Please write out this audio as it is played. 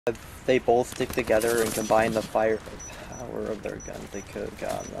If they both stick together and combine the power of their guns, they could have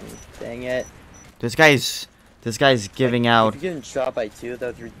gotten them. Dang it. This guy's giving out. If you're getting shot by two,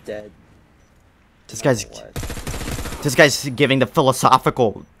 though, you're dead. This guy's giving the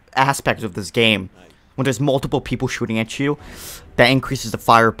philosophical aspect of this game. When there's multiple people shooting at you, that increases the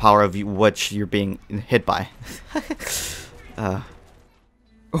firepower of which you're being hit by. Oh,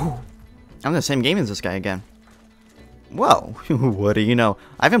 I'm in the same game as this guy again. Whoa, what do you know?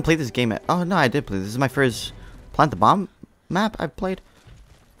 I haven't played this game oh no, I did play. This is my first plant the bomb map I've played.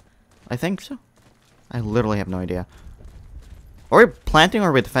 I think so. I literally have no idea. Are we planting or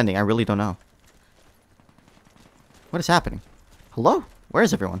are we defending? I really don't know. What is happening? Hello? Where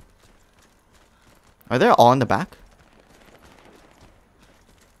is everyone? Are they all in the back?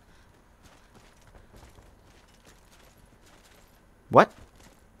 What?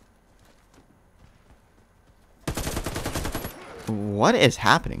 What is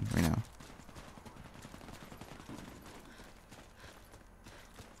happening right now?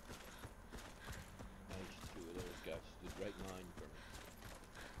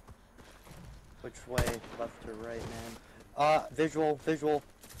 Which way? Left or right, man? Visual.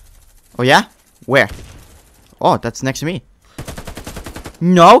 Oh yeah? Where? Oh, that's next to me.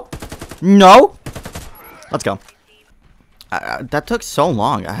 No! No! Let's go. That took so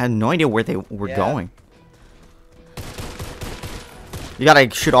long. I had no idea where they were going. You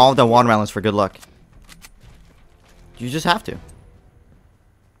gotta shoot all of the watermelons for good luck. You just have to.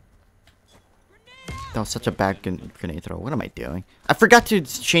 That was such a bad grenade throw. What am I doing? I forgot to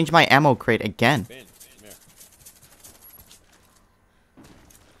change my ammo crate again.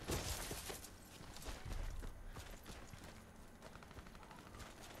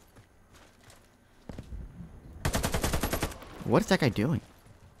 What is that guy doing?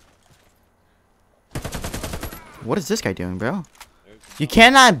 What is this guy doing, bro? You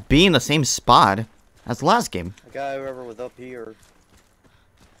cannot be in the same spot as the last game. The guy whoever was up here.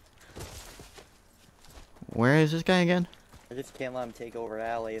 Where is this guy again? I just can't let him take over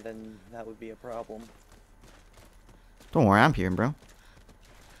alley, then that would be a problem. Don't worry, I'm here, bro.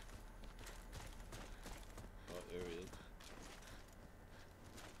 Oh, there he is.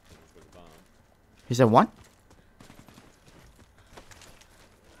 For the bomb. He said one?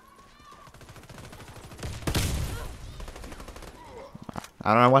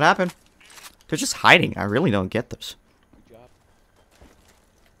 I don't know what happened. They're just hiding. I really don't get this. Good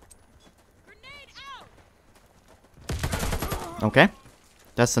job. Okay.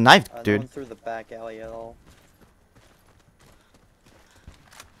 That's the knife, No dude. one through the back alley at all.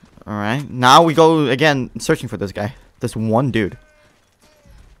 Alright. Now we go again searching for this guy. This one dude.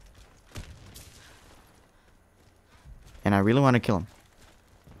 And I really want to kill him.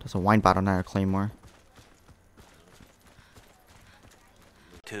 There's a wine bottle now, Claymore.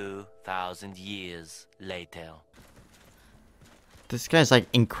 2,000 years later. This guy's like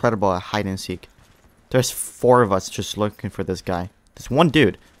incredible at hide and seek. There's 4 of us just looking for this guy. This one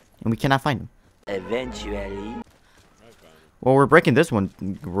dude. And we cannot find him. Eventually. Well, we're breaking this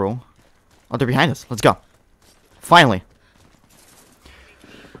one rule. Oh, they're behind us. Let's go. Finally.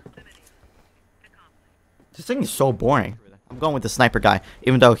 This thing is so boring. I'm going with the sniper guy,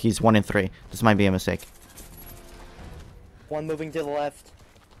 even though he's 1 in 3. This might be a mistake. One moving to the left.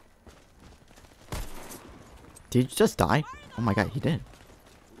 Did he just die? Oh my god, he did.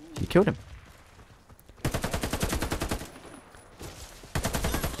 He killed him.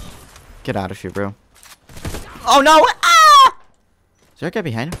 Get out of here, bro. Oh no! Ah! Is there a guy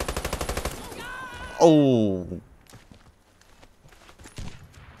behind him? Oh.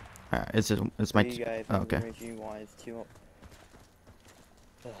 Alright, it's my... Oh, okay.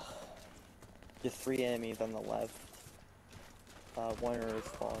 Just 3 enemies on the left. One in a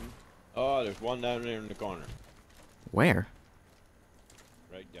spawn. Oh, there's one down there in the corner. Where?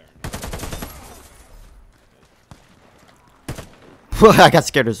 Right there. I got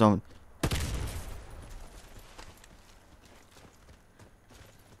scared of zone.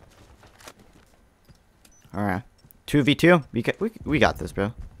 Alright. 2v2? We got this,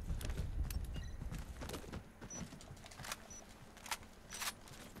 bro.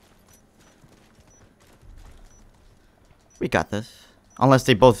 We got this. Unless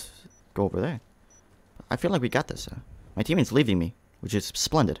they both go over there. I feel like we got this. My teammate's leaving me, which is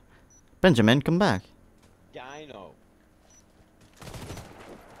splendid. Benjamin, come back. Yeah, I know.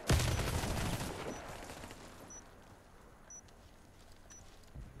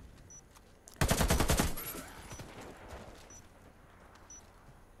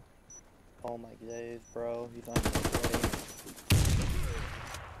 Oh my days, bro. He's on his way.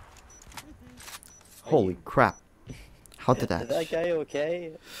 Holy crap. How did Is that guy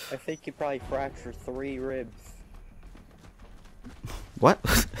okay? I think he probably fractured 3 ribs. What?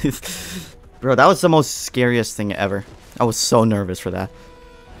 Bro, that was the most scariest thing ever. I was so nervous for that.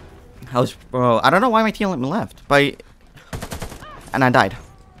 Bro, I don't know why my team left, but and I died.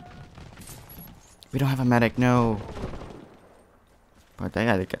 We don't have a medic, no. But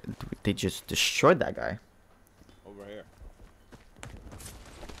they just destroyed that guy. Over here.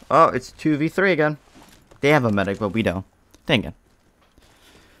 Oh, it's 2v3 again. They have a medic, but we don't. Dang it.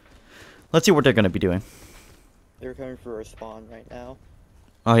 Let's see what they're gonna be doing. They're coming for a spawn right now.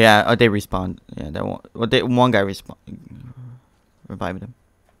 Oh yeah, they respawned. Yeah, that one. Well, one guy respawned. Revived him.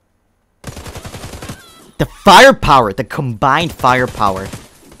 The firepower, the combined firepower.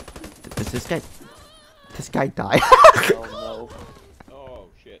 Does this guy die? Oh no. Oh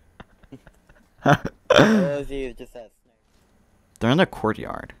shit. Oh, dude, just that snake. They're in the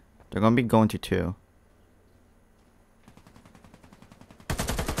courtyard. They're gonna be going to 2.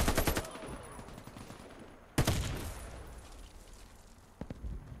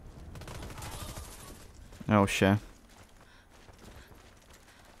 Oh shit.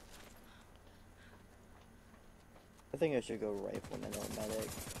 I think I should go rifleman or medic.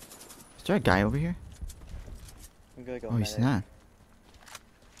 Is there a guy over here? I'm gonna go Oh, medic. he's not.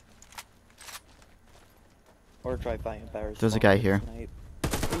 Or try finding a better There's a spawn guy to here. snipe.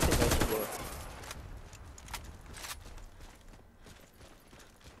 What do you think I should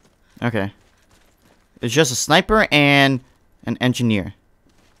do? Okay. It's just a sniper and an engineer.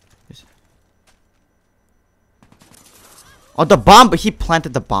 Oh, the bomb! But he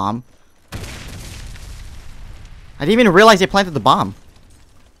planted the bomb. I didn't even realize they planted the bomb.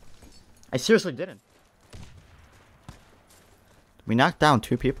 I seriously didn't. We knocked down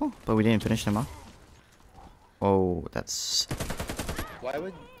 2 people, but we didn't finish them off. Oh, that's... Why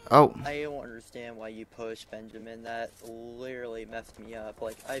would... Oh. I don't understand why you push Benjamin. That literally messed me up.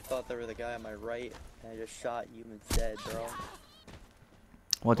 Like, I thought there was a guy on my right, and I just shot you instead, bro.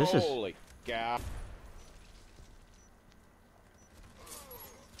 Well, this is... Holy cow.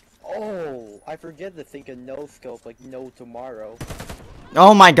 Oh, I forget to think of no scope, like no tomorrow.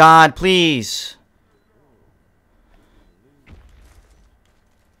 Oh my god, please.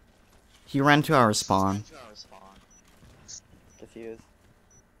 He ran to our spawn. Defuse.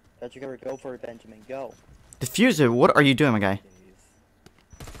 That you gotta go for it, Benjamin. Go. Diffuser, what are you doing, my guy?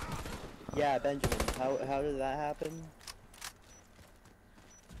 Yeah, Benjamin. How did that happen?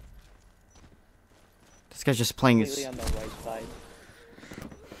 This guy's just playing his... Completely on the right side.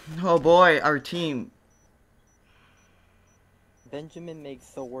 Oh boy, our team. Benjamin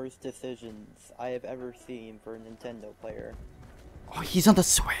makes the worst decisions I have ever seen for a Nintendo player. Oh, he's on the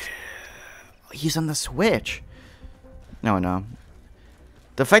Switch. He's on the Switch. No.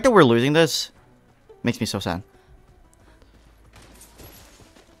 The fact that we're losing this makes me so sad.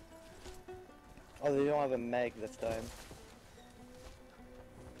 Oh, they don't have a meg this time.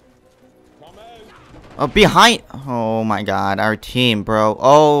 Come out. Oh, behind. Oh my god, our team, bro.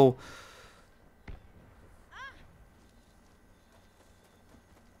 Oh.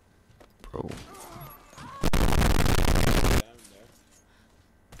 Bro.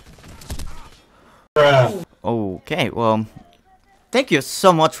 Okay, well, thank you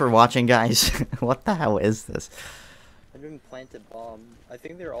so much for watching, guys. What the hell is this? I didn't plant a bomb. I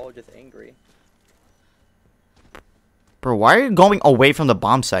think they're all just angry. Bro, why are you going away from the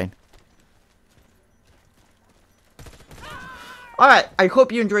bomb site? Alright, I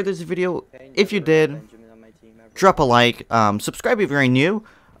hope you enjoyed this video. If you did, drop a like, subscribe if you're new.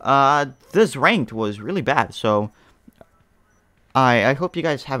 This ranked was really bad, so I hope you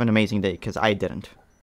guys have an amazing day, because I didn't.